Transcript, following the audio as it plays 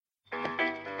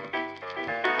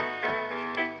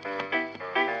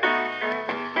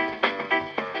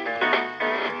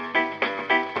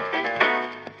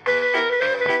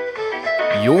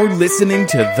You're listening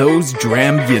to Those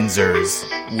Dram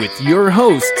Yinzers with your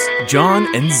hosts, John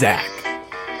and Zach.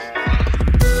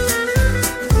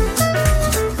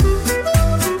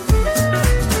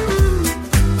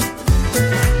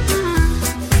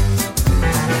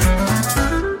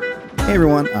 Hey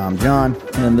everyone, I'm John.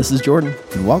 And this is Jordan.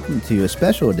 And welcome to a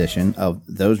special edition of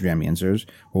Those Dram Yinzers,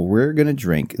 where we're going to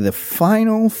drink the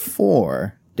final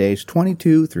 4 days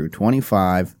 22 through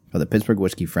 25 of the Pittsburgh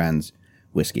Whiskey Friends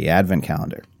Whiskey Advent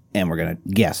Calendar. And we're going to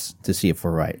guess to see if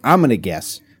we're right. I'm going to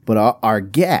guess, but our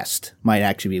guest might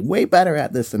actually be way better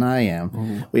at this than I am.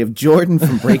 Ooh. We have Jordan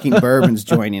from Breaking Bourbons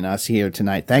joining us here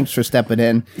tonight. Thanks for stepping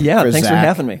in. Yeah, thanks Zach. for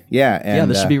having me. Yeah,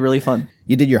 this should be really fun.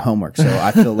 You did your homework, so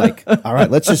I feel like, all right,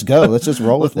 let's just go. Let's just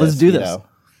roll with this. Let's do this.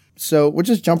 So we'll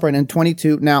just jump right in.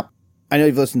 22. Now, I know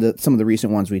you've listened to some of the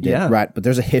recent ones we did, right? But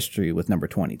there's a history with number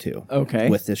 22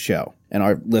 with this show. And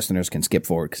our listeners can skip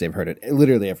forward because they've heard it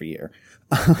literally every year.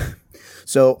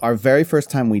 So our very first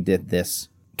time we did this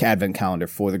Advent calendar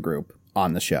for the group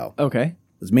on the show. Okay.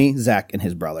 It was me, Zach, and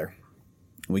his brother.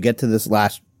 We get to this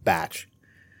last batch.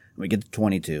 We get to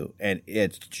 22, and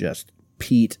it's just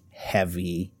peat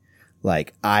heavy,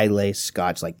 like Islay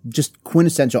Scotch, like just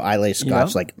quintessential Islay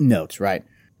Scotch, like notes, right?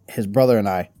 His brother and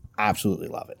I absolutely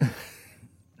love it.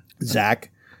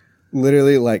 Zach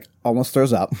literally like almost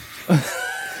throws up.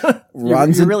 You're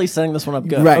really setting this one up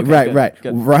good. Right, okay, right.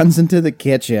 Good. Runs into the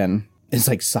kitchen. Is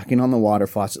like sucking on the water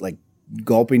faucet, like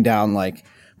gulping down like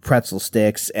pretzel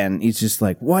sticks, and he's just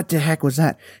like, "What the heck was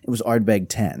that?" It was Ardbeg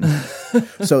 10.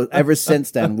 So ever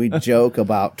since then, we joke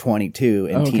about 22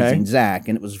 and teasing Zach,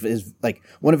 and it was like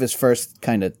one of his first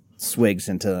kind of swigs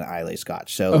into the Islay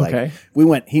Scotch. So like we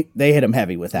went, they hit him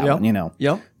heavy with that one, you know.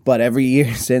 Yep. But every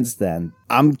year since then,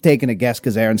 I'm taking a guess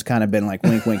because Aaron's kind of been like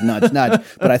wink, wink, nudge, nudge.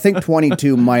 But I think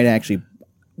 22 might actually,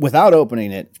 without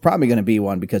opening it, it's probably going to be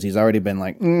one because he's already been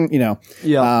like, you know.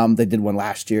 Yeah. They did one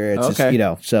last year. It's just, you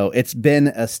know, so it's been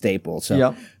a staple.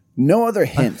 So no other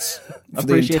hints for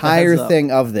the entire thing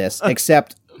of this,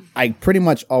 except I pretty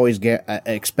much always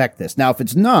expect this. Now, if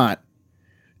it's not,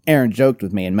 Aaron joked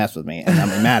with me and messed with me, and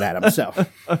I'm mad at him. So,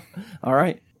 all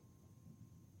right.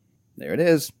 There it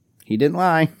is. He didn't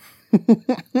lie.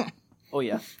 Oh,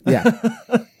 yeah. Yeah.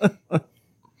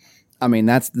 I mean,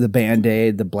 that's the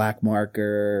Band-Aid, the black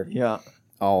marker. Yeah.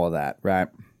 All of that, right?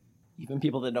 Even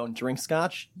people that don't drink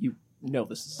scotch, you know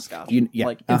this is a scotch.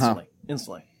 Like,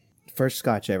 instantly. First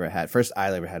scotch I ever had, first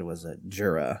I ever had was a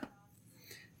Jura.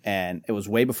 And it was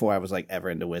way before I was, like, ever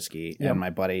into whiskey. Yep. And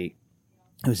my buddy,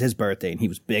 it was his birthday, and he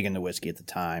was big into whiskey at the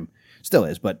time. Still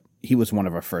is, but he was one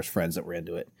of our first friends that were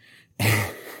into it.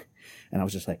 And I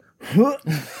was just like,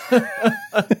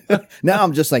 now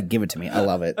I'm just like, give it to me. I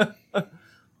love it.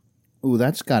 Ooh,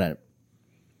 that's got it.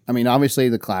 I mean, obviously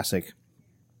the classic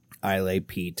Islay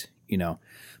peat, you know,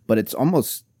 but it's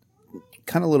almost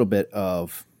kind of a little bit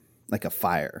of like a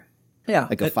fire. Yeah.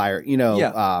 Like a fire, you know,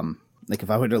 like if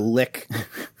I were to lick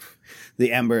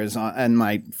the embers on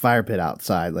my fire pit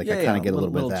outside, like I kind of get a little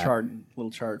bit of that. Little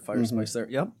charred fire spice there.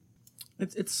 Yep.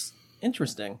 It's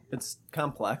interesting. It's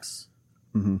complex.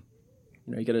 Mm-hmm.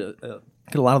 You know, you get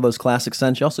a lot of those classic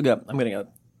scents. You also I'm getting a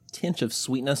tinge of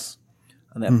sweetness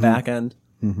on that back end.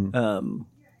 Mm-hmm.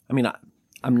 I mean,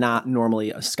 I'm not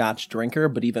normally a Scotch drinker,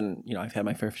 but even, you know, I've had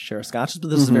my fair share of Scotches, but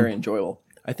this is very enjoyable.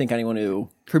 I think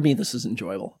for me, this is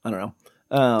enjoyable. I don't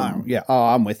know. Yeah. Oh,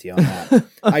 I'm with you on that.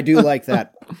 I do like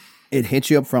that. It hits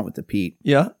you up front with the peat.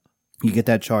 Yeah. You get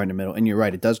that char in the middle, and you're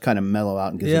right. It does kind of mellow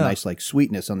out and gives a nice like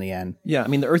sweetness on the end. Yeah. I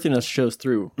mean, the earthiness shows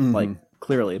through like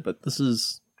clearly, but this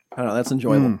is, I don't know, that's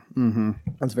enjoyable. Mm-hmm.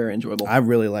 That's very enjoyable. I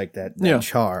really like that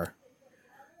char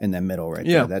in the middle right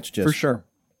there. That's just, for sure.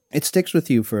 It sticks with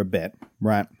you for a bit,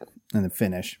 right? And the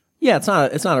finish. Yeah, it's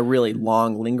not a really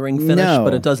long lingering finish,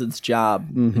 but it does its job.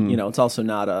 Mm-hmm. You know, it's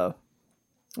also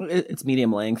it's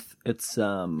medium length. It's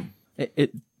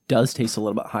it does taste a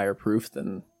little bit higher proof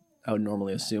than I would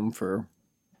normally assume for.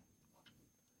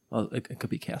 Well, it could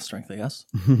be cask strength, I guess.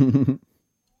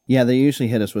 Yeah, they usually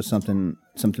hit us with something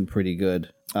pretty good.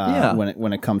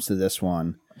 When it comes to this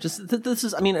one, just this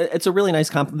is. I mean, it's a really nice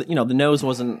You know, the nose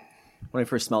wasn't when I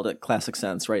first smelled it classic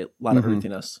scents, right? A lot of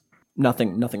earthiness.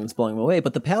 Nothing that's blowing me away,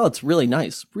 but the palate's really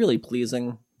nice, really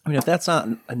pleasing. I mean, if that's not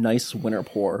a nice winter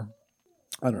pour,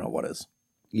 I don't know what is.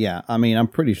 Yeah, I mean, I'm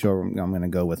pretty sure I'm going to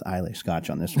go with Islay Scotch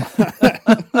on this one.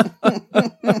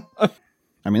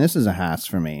 I mean, this is a Haas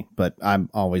for me, but I've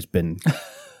always been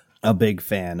a big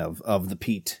fan of the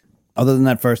peat. Other than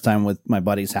that first time with my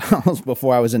buddy's house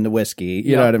before I was into whiskey,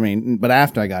 you know what I mean? But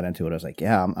after I got into it, I was like,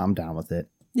 yeah, I'm down with it.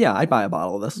 Yeah, I'd buy a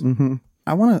bottle of this. Mm-hmm.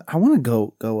 I want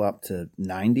to go up to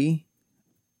 90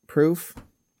 proof,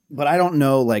 but I don't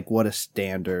know like what a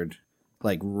standard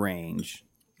like range,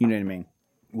 you know what I mean,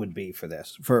 would be for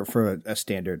this for a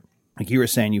standard? Like you were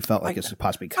saying, you felt like it's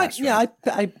possibly cask strength.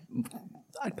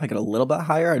 I'd peg it a little bit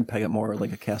higher. I'd peg it more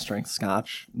like a cask strength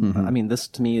Scotch. I mean, this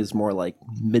to me is more like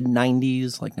mid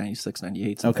 90s, like 96,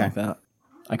 98, something like that.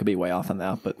 I could be way off on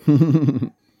that, but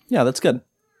yeah, that's good.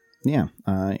 Yeah,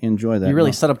 I enjoy that. You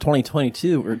really set up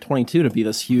 2022 or 22 to be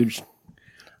this huge.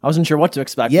 I wasn't sure what to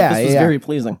expect. Yeah, but this was very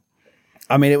pleasing.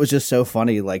 I mean, it was just so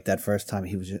funny. Like that first time,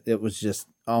 it was just,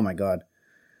 oh my God.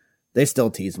 They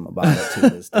still tease him about it to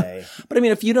this day. But I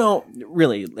mean, if you don't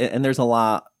really, and there's a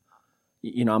lot,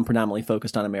 you know, I'm predominantly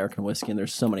focused on American whiskey, and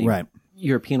there's so many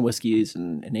European whiskeys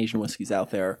and Asian whiskeys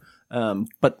out there.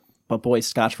 But boy,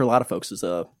 Scotch for a lot of folks is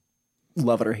a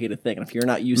love it or hate it thing. And if you're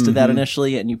not used to that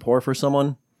initially, and you pour for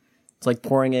someone, it's like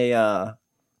pouring a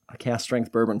cask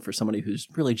strength bourbon for somebody who's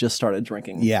really just started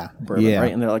drinking bourbon,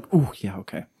 right? And they're like, "Ooh, yeah,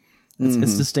 okay."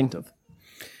 It's distinctive.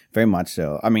 Very much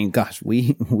so. I mean, gosh,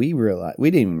 we realized we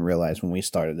didn't even realize when we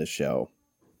started this show,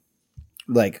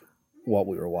 like what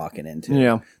we were walking into.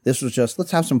 Yeah, this was just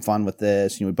let's have some fun with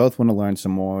this. You know, we both want to learn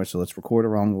some more, so let's record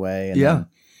along the way. And then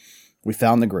we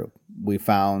found the group. We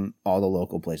found all the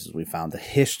local places. We found the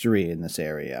history in this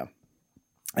area,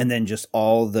 and then just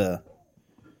all the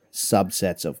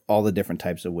subsets of all the different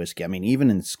types of whiskey. I mean, even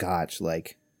in Scotch,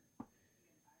 like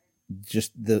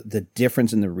just the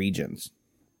difference in the regions.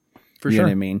 For you sure. know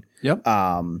what I mean? Yep.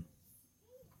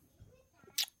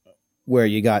 Where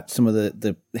you got some of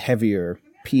the heavier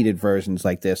peated versions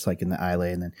like this, like in the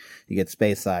Islay, and then you get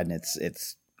Speyside, and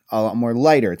it's a lot more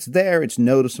lighter. It's there, it's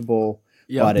noticeable,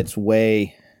 but it's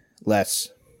way less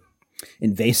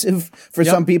invasive for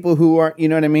some people who are, you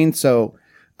know what I mean? So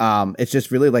it's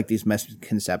just really like these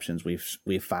misconceptions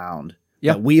we've found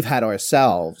that we've had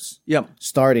ourselves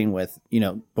starting with, you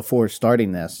know, before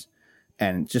starting this,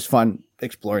 and just fun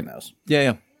exploring those.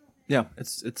 Yeah.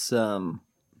 It's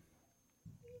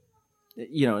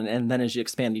you know, and then as you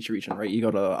expand each region, right? You go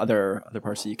to other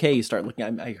parts of the UK. You start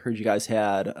looking. I heard you guys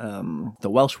had the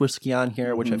Welsh whiskey on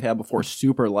here, which I've had before.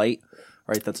 Super light,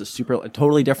 right? That's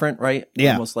totally different, right?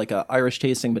 Yeah, almost like a Irish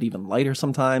tasting, but even lighter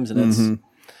sometimes. And it's you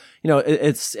know,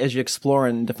 it's as you explore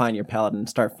and define your palate and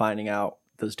start finding out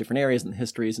those different areas and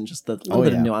histories and just the little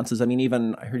bit of nuances. I mean,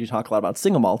 even I heard you talk a lot about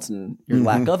single malts and your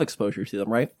lack of exposure to them,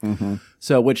 right?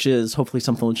 So, which is hopefully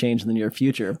something will change in the near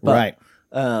future. But,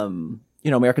 you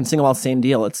know, American single malt, same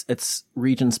deal. It's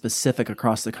region specific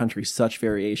across the country, such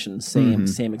variations,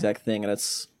 same exact thing, and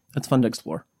it's fun to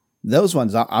explore. Those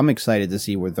ones, I'm excited to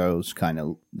see where those kind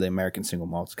of the American single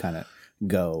malts kind of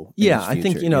go. Yeah, I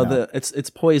think you know it's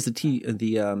poised. The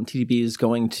TDB is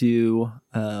going to.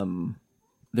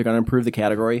 They're going to improve the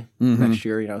category next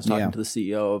year. You know, I was talking to the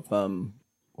CEO of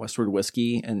Westward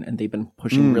Whiskey, and they've been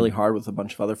pushing really hard with a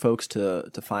bunch of other folks to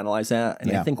finalize that.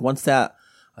 And I think once that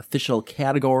official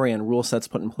category and rule sets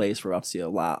put in place, we're about to see a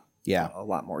lot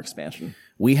more expansion.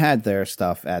 We had their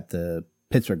stuff at the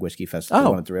Pittsburgh Whiskey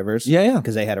Festival at the Rivers. Yeah.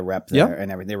 Because they had a rep there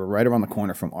and everything. They were right around the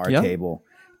corner from our table.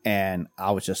 And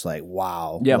I was just like,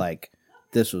 wow. Like,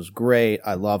 this was great.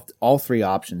 I loved all three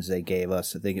options they gave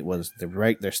us. I think it was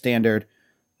their standard,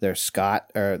 their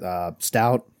stout,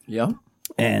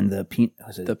 and the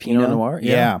Pinot Noir,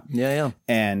 yeah.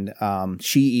 And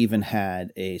she even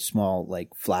had a small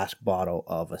like flask bottle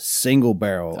of a single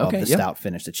barrel of the stout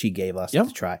finish that she gave us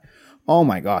to try. Oh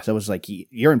my gosh, I was like,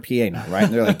 you're in PA now, right?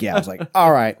 And they're like, yeah. I was like,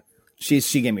 all right. She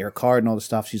gave me her card and all the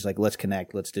stuff. She's like, let's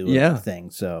connect, let's do a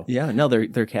thing. So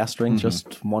their cask strength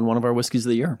just won one of our whiskeys of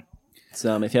the year.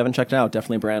 So if you haven't checked it out,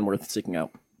 definitely a brand worth seeking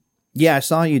out. Yeah, I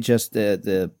saw you just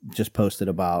just posted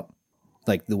about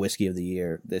like the whiskey of the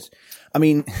year. I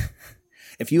mean,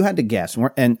 if you had to guess,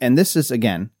 and this is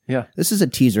again, this is a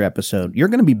teaser episode. You're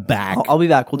going to be back. I'll be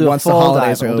back. We'll do once a full the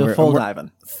holidays dive. are We'll over. do a full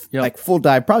dive. Like full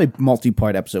dive, probably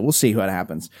multi-part episode. We'll see what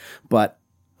happens. But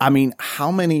I mean,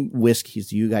 how many whiskeys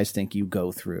do you guys think you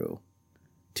go through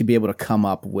to be able to come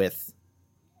up with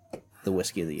the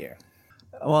whiskey of the year?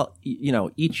 Well, you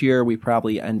know, each year we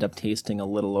probably end up tasting a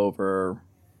little over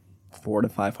 400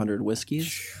 to 500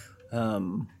 whiskeys.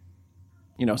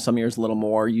 You know, some years a little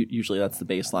more. Usually that's the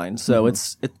baseline. So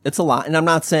it's a lot. And I'm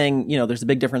not saying, you know, there's a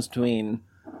big difference between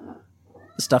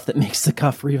stuff that makes the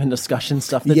cut for even discussion,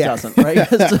 stuff that doesn't, right?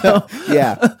 So,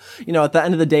 you know, at the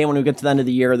end of the day, when we get to the end of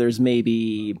the year, there's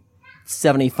maybe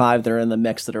 75 that are in the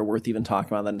mix that are worth even talking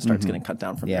about. Then it starts getting cut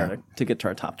down from there to get to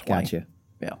our top 20. Gotcha.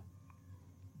 Yeah.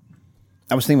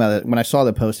 I was thinking about it when I saw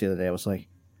the post the other day. I was like,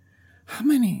 how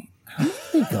many are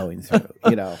they going through?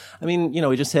 You know, I mean, you know,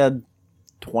 we just had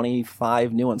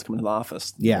 25 new ones coming to the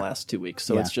office in the last 2 weeks.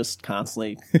 So it's just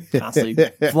constantly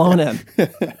flowing in.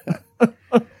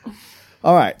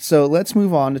 All right. So let's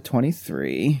move on to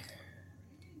 23.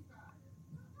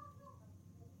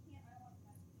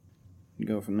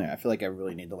 go from there. I feel like I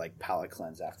really need to like palate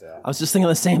cleanse after that. I was just thinking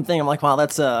the same thing. I'm like, wow,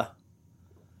 that's an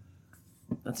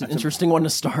interesting one to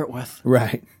start with.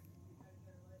 Right.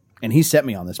 And he set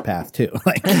me on this path too.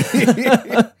 Like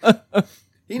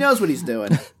he knows what he's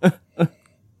doing.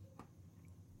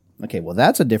 Okay, well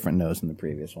that's a different nose than the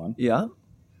previous one. Yeah.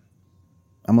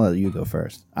 I'm gonna let you go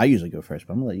first. I usually go first,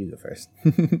 but I'm gonna let you go first.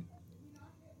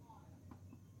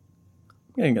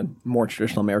 Getting a more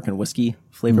traditional American whiskey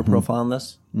flavor profile on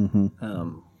this.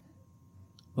 Mm-hmm.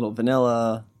 Little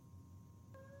vanilla,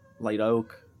 light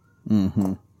oak,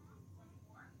 little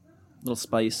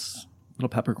spice, little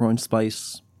peppercorn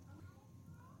spice.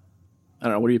 I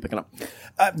don't know. What are you picking up?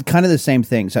 Kind of the same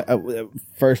thing. So,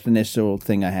 first initial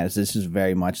thing I had is this is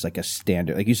very much like a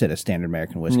standard, like you said, a standard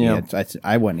American whiskey. Yeah.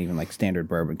 I wouldn't even like standard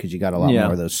bourbon because you got a lot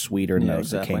more of those sweeter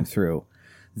notes that came through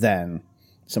than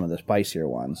some of the spicier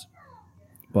ones.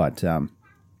 But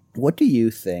what do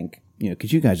you think? You know,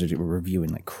 because you guys are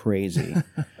reviewing like crazy.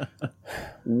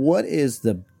 What is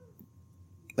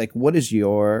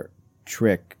your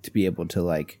trick to be able to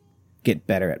like get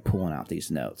better at pulling out these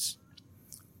notes?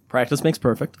 Practice makes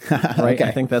perfect, right? Okay.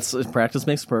 I think that's practice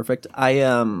makes perfect. I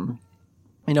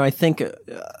think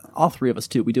all three of us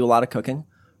too. We do a lot of cooking,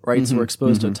 right? So we're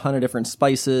exposed to a ton of different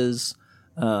spices,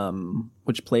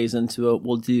 which plays into it.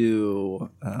 We'll do,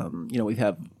 we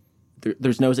have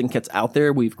there's nosing kits out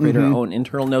there. We've created our own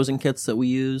internal nosing kits that we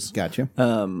use. Gotcha.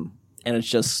 And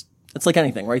it's like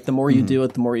anything, right? The more you do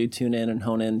it, the more you tune in and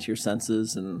hone into your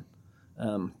senses, and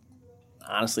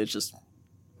honestly, it's just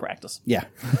practice. Yeah.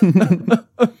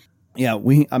 Yeah,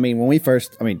 when we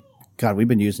first, God, we've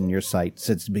been using your site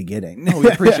since the beginning. Oh, we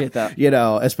appreciate that.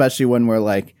 Especially when we're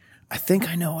like, I think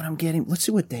I know what I'm getting. Let's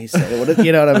see what they say.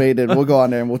 You know what I mean? And we'll go on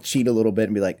there and we'll cheat a little bit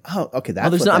and be like, oh, okay, that's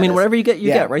what that is. Whatever you get,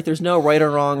 you get, right? There's no right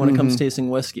or wrong when it comes to tasting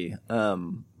whiskey,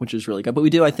 which is really good. But we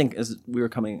do, I think, as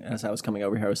I was coming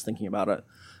over here, I was thinking about it.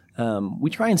 We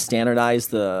try and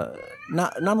standardize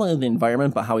not only the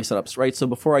environment, but how we set up, right? So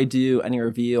before I do any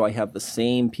review, I have the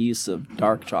same piece of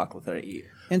dark chocolate that I eat.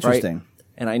 Interesting. Right?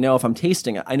 And I know if I'm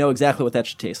tasting it, I know exactly what that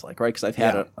should taste like, right? Because I've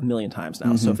had it a million times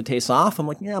now. So if it tastes off, I'm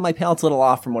like, yeah, my palate's a little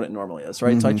off from what it normally is,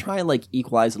 right? So I try and like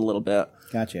equalize it a little bit.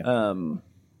 Gotcha. And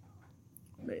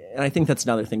I think that's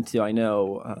another thing too. I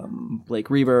know Blake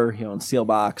Reaver, he owns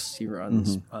Sealbox, he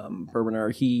runs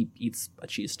Bourboner. He eats a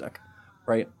cheese stick,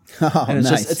 right? Oh, and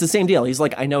nice. it's the same deal. He's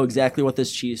like, I know exactly what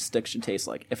this cheese stick should taste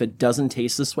like. If it doesn't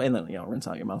taste this way, and then rinse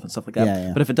out your mouth and stuff like that.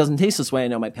 Yeah. But if it doesn't taste this way, I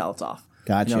know my palate's off.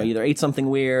 Gotcha. I either ate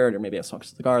something weird, or maybe I smoked a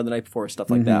cigar the night before,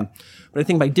 stuff like that. But I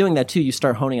think by doing that too, you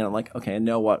start honing in on like, okay, I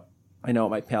know what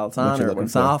my palate's on or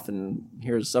what's off, and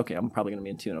I'm probably going to be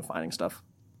in tune of finding stuff.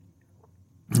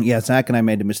 Yeah, Zach and I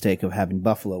made the mistake of having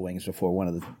buffalo wings before one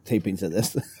of the tapings of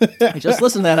this. I just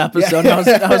listened to that episode,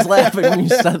 and I was laughing when you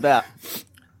said that.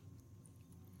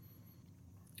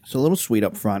 So a little sweet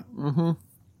up front. Mm-hmm.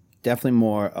 Definitely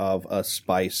more of a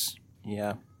spice.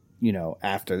 Yeah.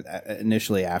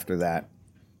 Initially after that.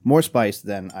 More spice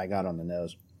than I got on the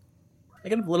nose. I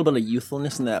get a little bit of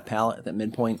youthfulness in that palate at that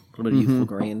midpoint. A little bit of youthful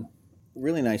green.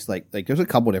 Really nice. Like there's a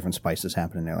couple different spices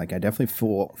happening there. Like I definitely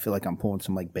feel like I'm pulling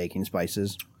some like baking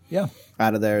spices. Yeah.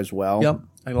 Out of there as well. Yep.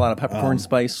 I got a lot of peppercorn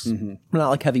spice. Not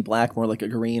like heavy black, more like a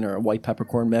green or a white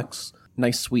peppercorn mix.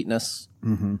 Nice sweetness.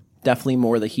 Definitely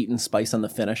more the heat and spice on the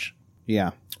finish. Yeah.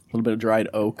 A little bit of dried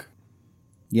oak.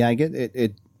 Yeah, I get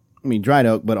it. Dried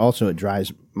oak, but also it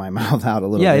dries my mouth out a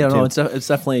little bit. Yeah, too. no, it's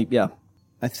definitely, yeah.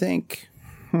 I think,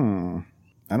 I don't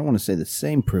want to say the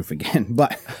same proof again,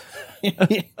 but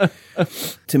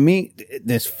to me,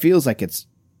 this feels like it's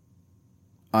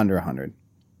under 100.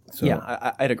 So,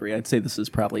 yeah, I'd agree. I'd say this is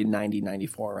probably 90,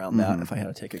 94 around that if I had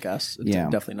to take a guess. It's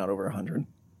definitely not over 100.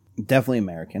 Definitely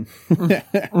American.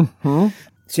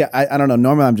 See, I don't know.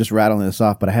 Normally, I'm just rattling this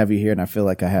off, but I have you here, and I feel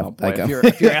like I have. Oh boy,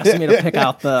 if you're asking me to pick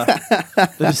out the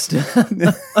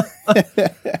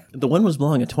wind was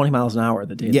blowing at 20 miles an hour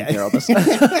the day that we this.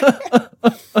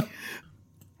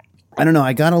 I don't know.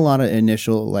 I got a lot of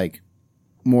initial, like,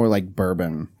 more like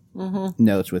bourbon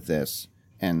notes with this,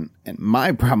 and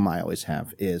my problem I always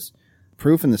have is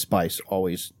proof and the spice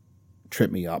always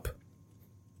trip me up.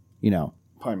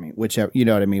 Pardon me. Whichever, you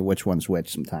know what I mean. Which one's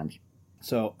which sometimes.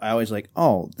 So I always like,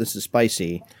 oh, this is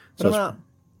spicy. But I'm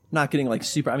not getting like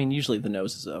super. I mean, usually the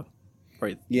nose is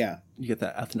right. Yeah. You get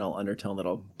that ethanol undertone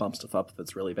that'll bump stuff up if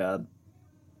it's really bad.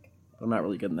 But I'm not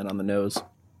really getting that on the nose.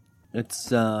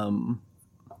 It's it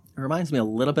reminds me a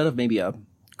little bit of maybe a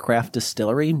craft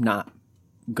distillery, not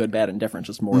good, bad, and different,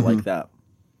 just more like that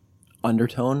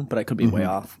undertone. But I could be way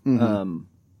off. No,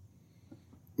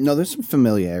 there's some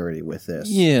familiarity with this.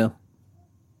 Yeah.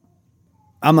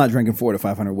 I'm not drinking 400 to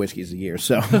 500 whiskeys a year,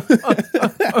 so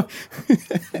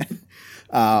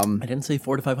I didn't say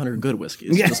 400 to 500 good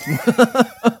whiskeys. Just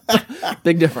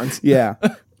big difference. Yeah.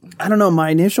 I don't know. My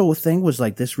initial thing was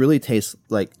like, this really tastes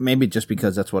like, maybe just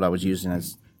because that's what I was using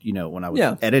as, when I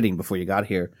was editing before you got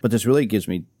here. But this really gives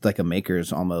me like a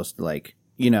maker's almost like,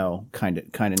 kind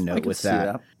of note with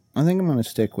that. I think I'm going to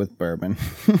stick with bourbon.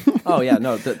 Oh, yeah.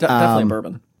 No, definitely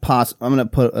bourbon. I'm going to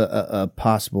put a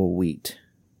possible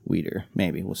wheater.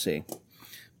 Maybe. We'll see.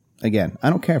 Again, I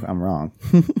don't care if I'm wrong.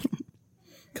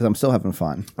 Because I'm still having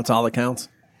fun. That's all that counts.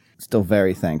 Still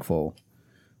very thankful.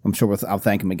 I'm sure I'll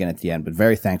thank him again at the end, but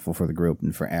very thankful for the group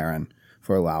and for Aaron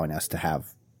for allowing us to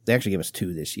have. They actually gave us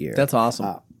 2 this year. That's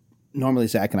awesome. Normally,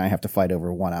 Zach and I have to fight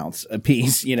over 1 ounce a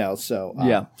piece, so.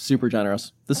 Yeah, super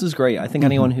generous. This is great. I think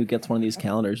anyone who gets one of these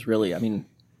calendars really,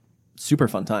 super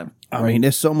fun time. I mean,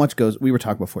 there's so much we were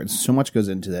talking before, so much goes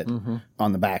into that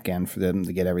on the back end for them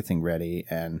to get everything ready.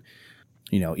 And,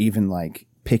 even like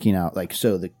picking out, like,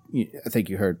 I think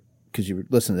you heard, because you were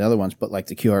listening to the other ones, but like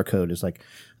the QR code is like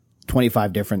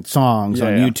 25 different songs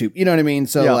on YouTube. You know what I mean?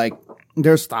 So like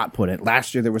there's thought put in.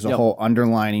 Last year there was a whole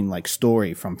underlining like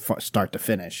story from start to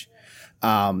finish.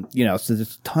 So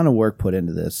there's a ton of work put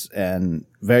into this and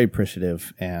very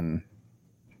appreciative. And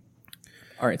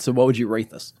all right, so what would you rate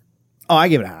this? Oh, I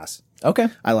give it a pass. Okay.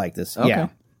 I like this. Okay. Yeah.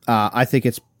 I think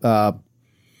it's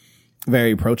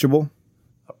very approachable.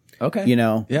 Okay.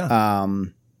 Yeah.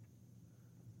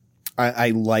 I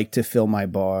like to fill my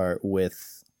bar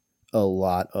with a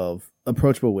lot of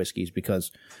approachable whiskeys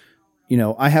because,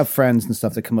 I have friends and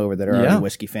stuff that come over that are already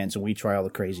whiskey fans and we try all the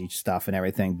crazy stuff and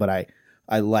everything, but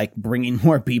I like bringing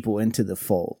more people into the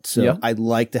fold. So I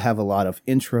like to have a lot of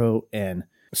intro and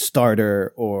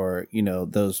starter or,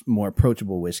 those more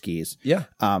approachable whiskeys. Yeah.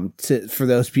 For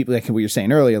those people like we were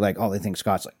saying earlier, like, oh, they think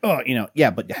Scott's like, oh,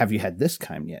 but have you had this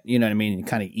kind yet? You know what I mean? And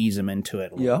kind of ease them into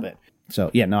it a little bit. So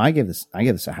I give this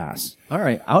a Haas. All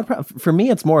right. For me,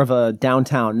 it's more of a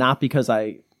downtown, not because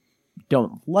I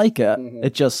don't like it.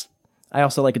 It just, I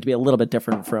also like it to be a little bit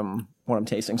different from what I'm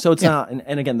tasting. So it's not,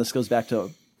 and again, this goes back to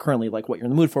currently like what you're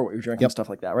in the mood for, what you're drinking, stuff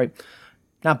like that, right?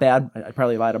 Not bad. I'd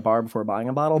probably buy at a bar before buying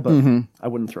a bottle, but I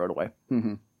wouldn't throw it away.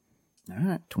 All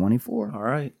right, 24. All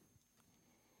right.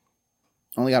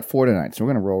 Only got 4 tonight, so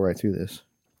we're going to roll right through this.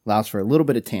 Allows for a little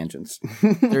bit of tangents.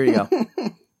 There you go. I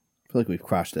feel like we've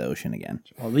crossed the ocean again.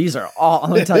 Well, these are all,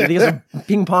 let me tell you, these are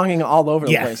ping-ponging all over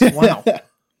the place. Wow.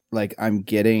 Like, I'm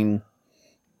getting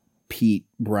peat,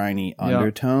 briny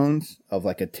undertones of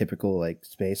like a typical like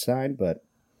space side, but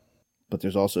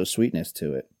there's also a sweetness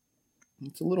to it.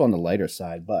 It's a little on the lighter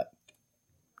side, but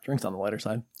drinks on the lighter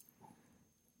side.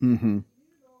 It's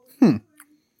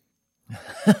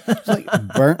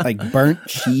like burnt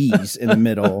cheese in the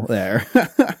middle there.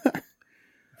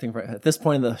 I think at this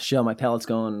point in the show, my palate's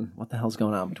going, what the hell's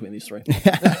going on between these three?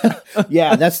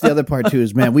 Yeah, that's the other part too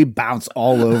is, man, we bounce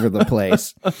all over the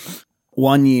place.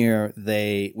 One year,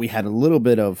 we had a little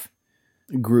bit of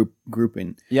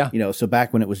grouping. Yeah. So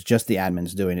back when it was just the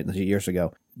admins doing it years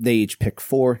ago, they each picked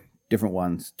 4 different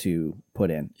ones to put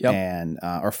in. Yep. And,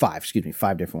 or 5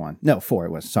 different ones. No, 4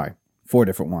 it was, sorry. 4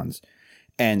 different ones.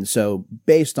 And so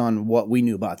based on what we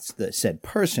knew about the said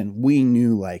person, we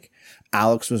knew like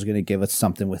Alex was going to give us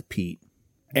something with Pete.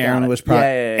 Aaron was probably,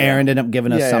 Aaron ended up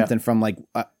giving us something from like,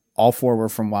 all 4 were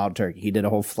from Wild Turkey. He did a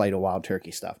whole flight of Wild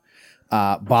Turkey stuff.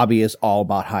 Bobby is all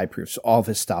about high proof. So all of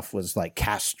his stuff was like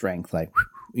cast strength, like,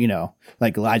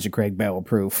 like Elijah Craig barrel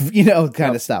proof,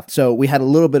 kind of stuff. So we had a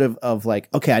little bit of like,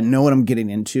 okay, I know what I'm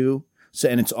getting into. So,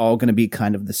 and it's all going to be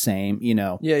kind of the same,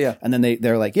 Yeah. And then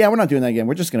they're like, yeah, we're not doing that again.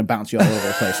 We're just going to bounce you all over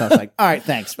the place. So I was like, all right,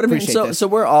 thanks. But I mean, Appreciate this. so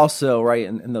we're also, right,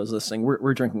 in those listening,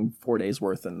 we're drinking 4 days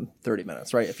worth in 30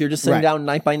 minutes, right? If you're just sitting down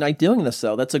night by night doing this,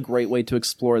 though, that's a great way to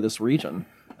explore this region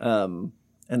and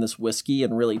this whiskey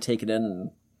and really take it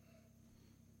in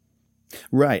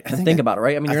right. and think about it,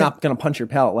 right? I mean, you're not going to punch your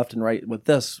palate left and right with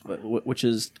this, which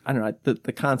is, I don't know,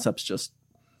 the concept's just,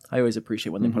 I always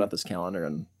appreciate when they put out this calendar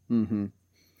and...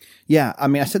 Yeah, I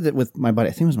mean, I said that with my buddy.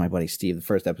 I think it was my buddy Steve, the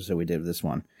first episode we did of this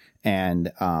one.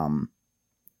 And I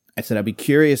said, I'd be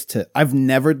curious to... I've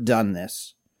never done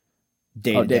this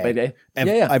day to day. Day by day?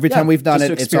 Every time we've done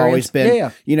it, it's always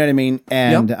been... You know what I mean?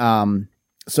 And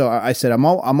so I said, I'm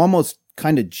almost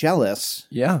kind of jealous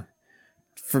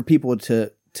for people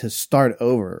to start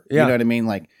over. You know what I mean?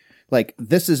 Like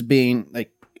this is being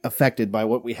like affected by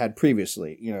what we had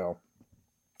previously,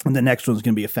 and the next one's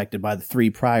going to be affected by the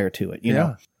 3 prior to it, you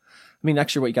know? I mean,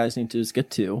 next year what you guys need to do is get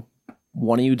to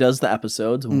one of you does the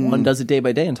episodes, one does it day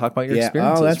by day and talk about your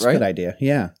experiences, oh, that's right? a good idea.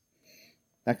 Yeah.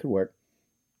 That could work.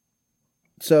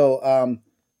 So,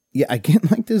 I get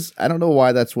like this. I don't know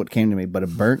why that's what came to me, but a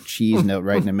burnt cheese note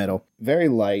right in the middle. Very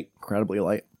light. Incredibly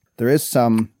light. There is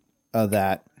some of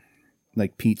that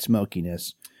like peat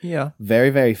smokiness. Yeah. Very,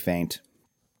 very faint.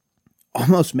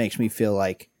 Almost makes me feel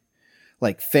like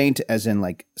faint as in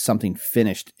like something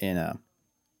finished in a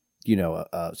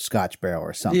Scotch barrel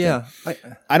or something. Yeah.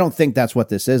 I don't think that's what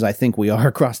this is. I think we are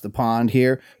across the pond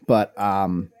here, but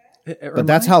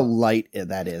that's how light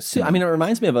that is. See, I mean, it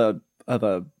reminds me of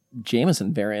a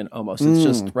Jameson variant almost. It's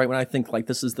just right when I think like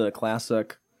this is the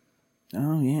classic.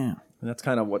 Oh yeah. And that's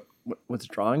kind of what's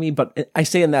drawing me. But I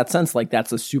say in that sense, like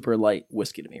that's a super light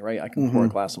whiskey to me, right? I can pour a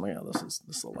glass and I'm like, oh, this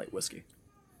is a light whiskey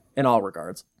in all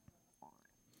regards.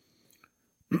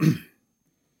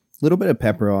 Little bit of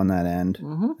pepper on that end,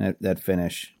 that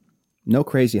finish. No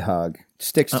crazy hug.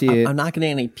 Sticks to you. I'm not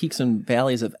getting any peaks and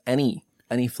valleys of any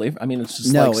flavor. I mean, it's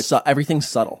just everything's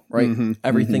subtle, right?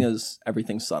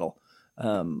 Everything's subtle.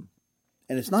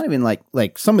 And it's not even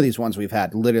like some of these ones we've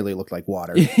had literally look like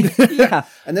water. Yeah.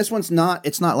 And this one's not,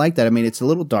 it's not like that. I mean, it's a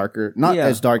little darker, not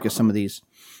as dark as some of these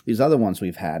other ones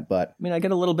we've had, but. I mean, I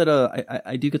get a little bit of,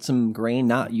 I do get some grain,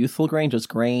 not youthful grain, just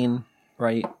grain,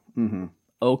 right?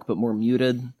 Oak, but more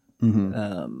muted.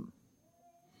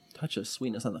 Touch of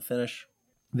sweetness on the finish.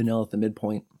 Vanilla at the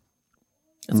midpoint.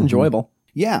 It's enjoyable.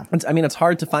 Yeah. It's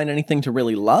hard to find anything to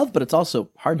really love, but it's also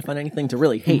hard to find anything to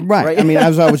really hate. Right. I mean,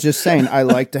 as I was just saying, I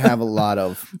like to have a lot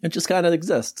of... It just kind of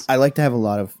exists. I like to have a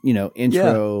lot of,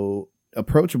 intro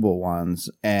approachable ones.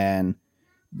 And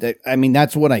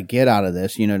that's what I get out of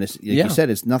this. You said,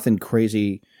 it's nothing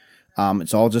crazy.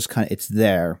 It's all just kind of, it's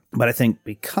there. But I think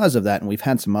because of that, and we've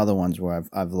had some other ones where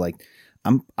I've like,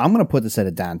 I'm going to put this at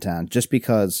a downtown just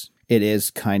because it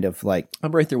is kind of like...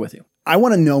 I'm right there with you. I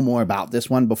want to know more about this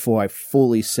one before I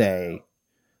fully say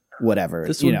whatever.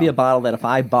 This would be a bottle that if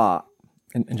I bought,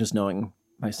 and just knowing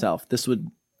myself, it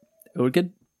would get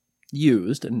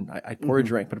used and I'd pour a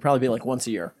drink, but it'd probably be like once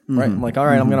a year, right? I'm like, all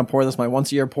right, I'm going to pour this my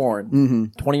once a year pour.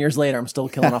 20 years later, I'm still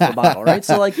killing off the bottle, right?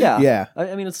 So like, yeah.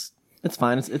 I mean, it's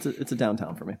fine. It's a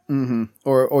downtown for me.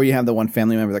 Or you have the one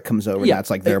family member that comes over and that's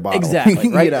like their bottle. Exactly,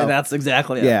 right? And that's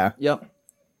exactly it. Yeah. Yep.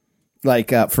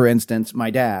 Like, for instance, my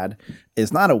dad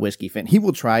is not a whiskey fan. He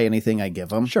will try anything I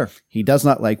give him. Sure. He does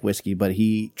not like whiskey, but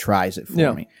he tries it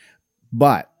for me.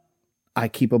 But I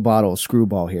keep a bottle of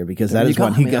Screwball here because that is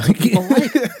one he got.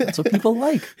 That's what people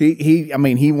like. He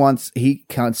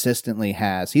consistently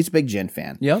has, he's a big gin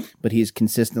fan. Yep. But he's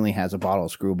consistently has a bottle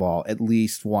of Screwball, at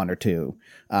least one or two,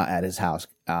 at his house.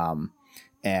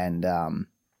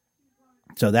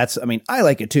 So that's, I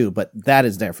like it too, but that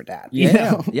is there for Dad.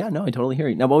 Yeah. Yeah, no, I totally hear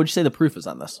you. Now, what would you say the proof is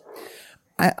on this?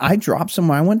 I dropped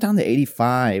somewhere. I went down to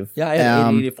 85. Yeah, I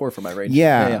had 84 for my rating.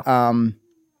 Yeah.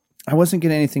 I wasn't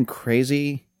getting anything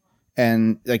crazy.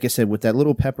 And like I said, with that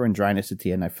little pepper and dryness at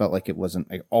the end, I felt like it wasn't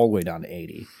like all the way down to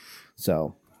 80.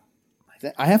 So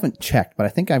I haven't checked, but I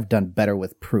think I've done better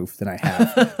with proof than I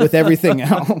have with everything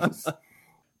else.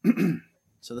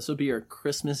 So this would be your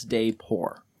Christmas Day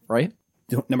pour, right?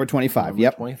 Number 25.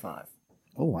 Number 25.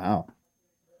 Oh, wow.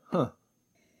 Huh.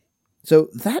 So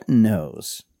that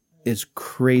nose is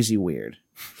crazy weird.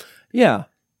 Yeah.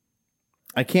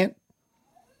 I can't.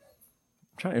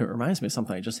 It reminds me of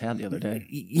something I just had the other day.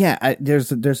 Yeah,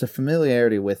 there's a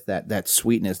familiarity with that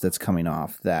sweetness that's coming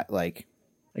off. That like,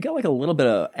 I got like a little bit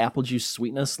of apple juice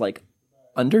sweetness, like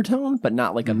undertone, but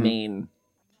not like a main.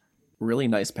 Really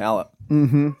nice palate.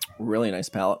 Really nice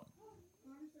palate.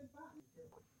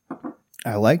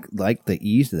 I like the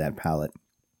ease of that palate,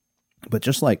 but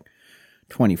just like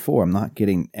 24, I'm not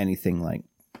getting anything like,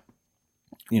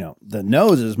 the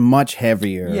nose is much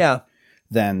heavier. Yeah.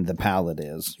 Than the palate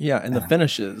is. Yeah, and the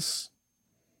finish is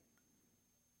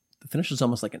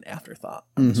almost like an afterthought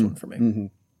on this one for me.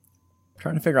 I'm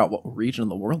trying to figure out what region of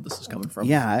the world this is coming from.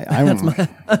 Yeah, I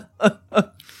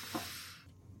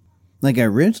like I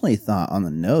originally thought on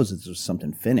the nose this was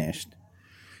something finished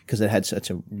because it had such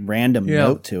a random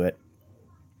note to it.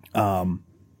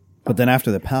 But then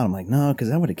after the palate, I'm like, no, because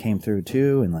that would have came through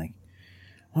too, and like,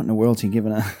 what in the world's he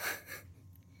giving a?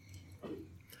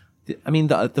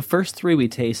 The first three we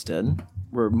tasted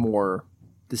were more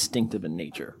distinctive in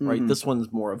nature, right? This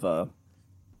one's more of a...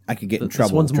 I could get in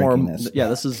trouble with drinking this. Yeah,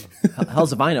 this is...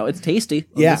 Hell's if I know. It's tasty.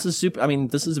 Yeah. This is super...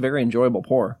 this is a very enjoyable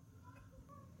pour.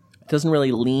 It doesn't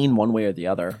really lean one way or the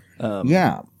other.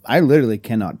 Yeah, I literally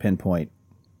cannot pinpoint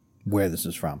where this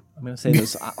is from. I'm going to say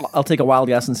this... I'll take a wild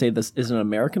guess and say this isn't an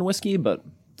American whiskey, but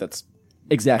that's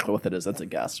exactly what it is. That's a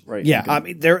guess, right? Yeah,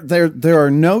 there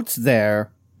are notes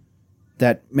there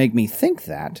that make me think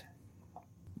that,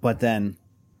 but then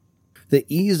the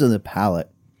ease of the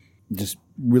palate just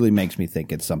really makes me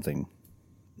think it's something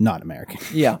not American.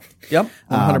 Yeah. Yep.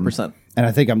 100%. And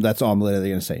I think that's all I'm literally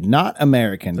going to say. Not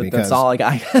American, because that's all I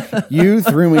got. You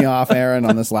threw me off, Aaron,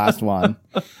 on this last one.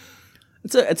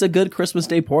 It's a good Christmas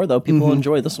Day pour, though. People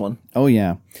enjoy this one. Oh,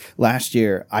 yeah. Last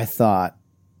year, I thought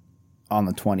on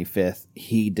the 25th,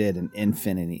 he did an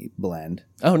infinity blend.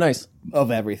 Oh, nice. Of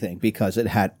everything because it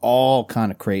had all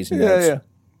kind of crazy notes. Yeah.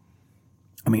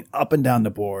 I mean, up and down the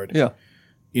board. Yeah.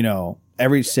 You know,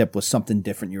 every sip was something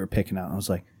different you were picking out. I was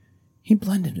like, he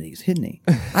blended these, didn't he?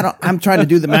 I'm trying to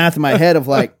do the math in my head of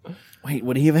like, wait,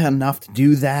 would he have had enough to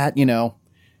do that? You know?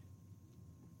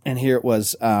 And here it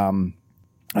was, I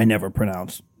never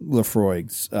pronounced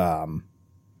Laphroaig's, some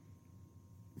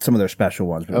of their special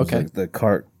ones. But it was like the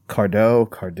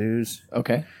Cardo's.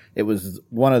 Okay. It was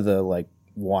one of the like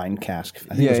wine cask.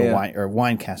 I think it was a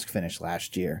wine cask finish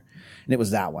last year. And it was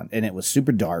that one. And it was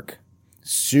super dark,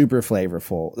 super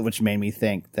flavorful, which made me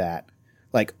think that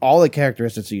like all the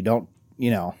characteristics you don't,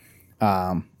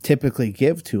 typically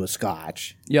give to a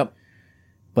Scotch. Yep.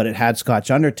 But it had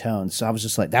Scotch undertones. So I was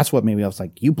just like, that's what maybe I was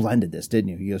like, you blended this, didn't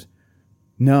you? He goes,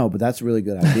 no, but that's a really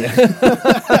good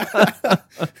idea.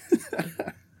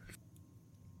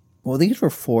 Well, these were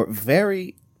four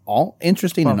very all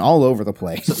interesting and all over the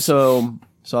place. So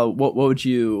what would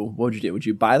you do? Would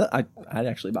you buy that? I'd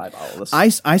actually buy a bottle of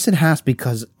this. I said Haas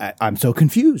because I'm so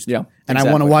confused. Yeah, and I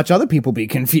want to watch other people be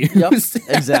confused. Yep,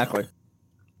 exactly.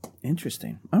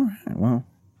 Interesting. All right. Well,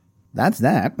 that's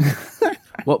that.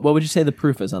 What would you say the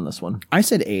proof is on this one? I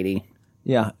said 80.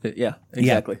 Yeah,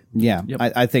 exactly. Yeah. Yep.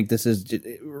 I think this is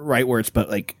right where it's but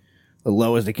like the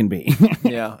low as it can be.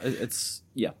 Yeah, it's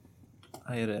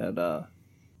I had it at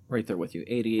right there with you,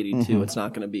 80, 82. It's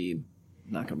not going to be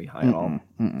high at all.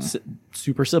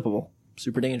 Super sippable,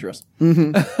 super dangerous.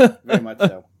 Very much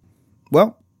so.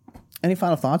 Well, any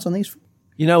final thoughts on these?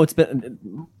 It's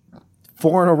been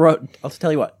 4 in a row. I'll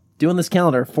tell you what, doing this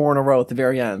calendar 4 in a row at the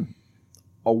very end,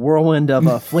 a whirlwind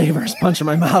of flavors punching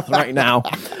my mouth right now.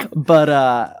 But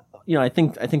I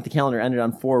think the calendar ended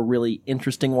on 4 really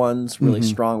interesting ones, really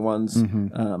strong ones.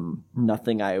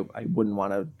 Nothing I wouldn't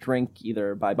want to drink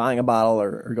either by buying a bottle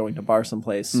or going to bar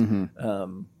someplace.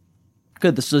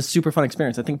 Good. This is a super fun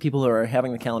experience. I think people who are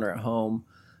having the calendar at home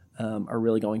are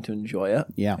really going to enjoy it.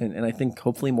 Yeah. And I think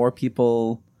hopefully more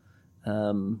people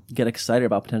get excited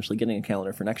about potentially getting a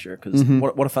calendar for next year because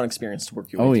what a fun experience to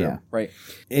work your way through. Yeah. Right.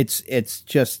 It's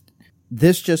just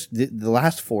the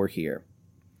last 4 here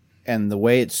and the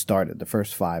way it started, the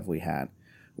first 5 we had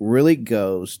really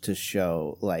goes to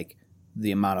show like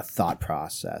the amount of thought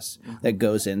process that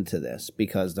goes into this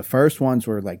because the first ones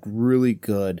were like really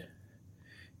good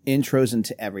intros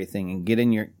into everything and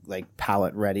getting your like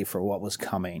palate ready for what was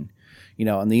coming.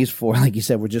 And these 4, like you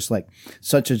said, were just like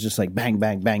just like bang,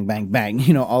 bang, bang, bang,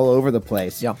 bang, all over the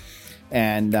place. Yeah.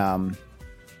 And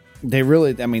they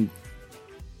really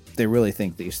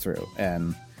think these through.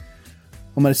 And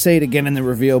I'm going to say it again in the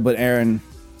reveal, but Aaron,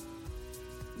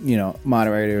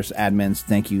 moderators, admins,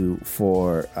 thank you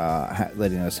for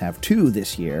letting us have 2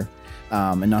 this year.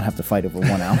 And not have to fight over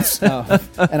 1 ounce.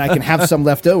 And I can have some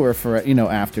left over for,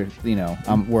 after,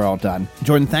 we're all done.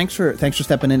 Jordan, thanks for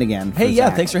stepping in again. Hey, yeah,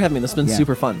 thanks for having me. This has been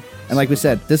super fun. And like we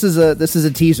said, this is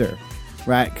a teaser,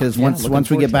 right? Because once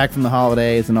we get back from the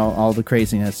holidays and all the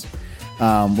craziness,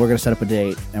 we're going to set up a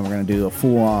date and we're going to do a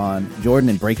full-on Jordan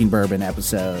and Breaking Bourbon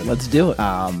episode. Let's do it.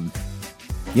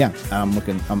 Yeah, I'm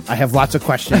looking. I have lots of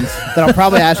questions that I'll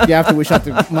probably ask you after we shut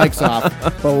the mics off,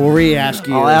 but we'll re-ask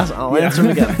you. I'll answer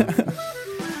them again.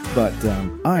 But,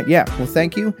 all right, yeah. Well,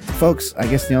 thank you. Folks, I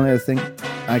guess the only other thing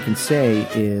I can say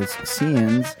is see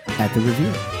yous at the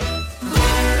review.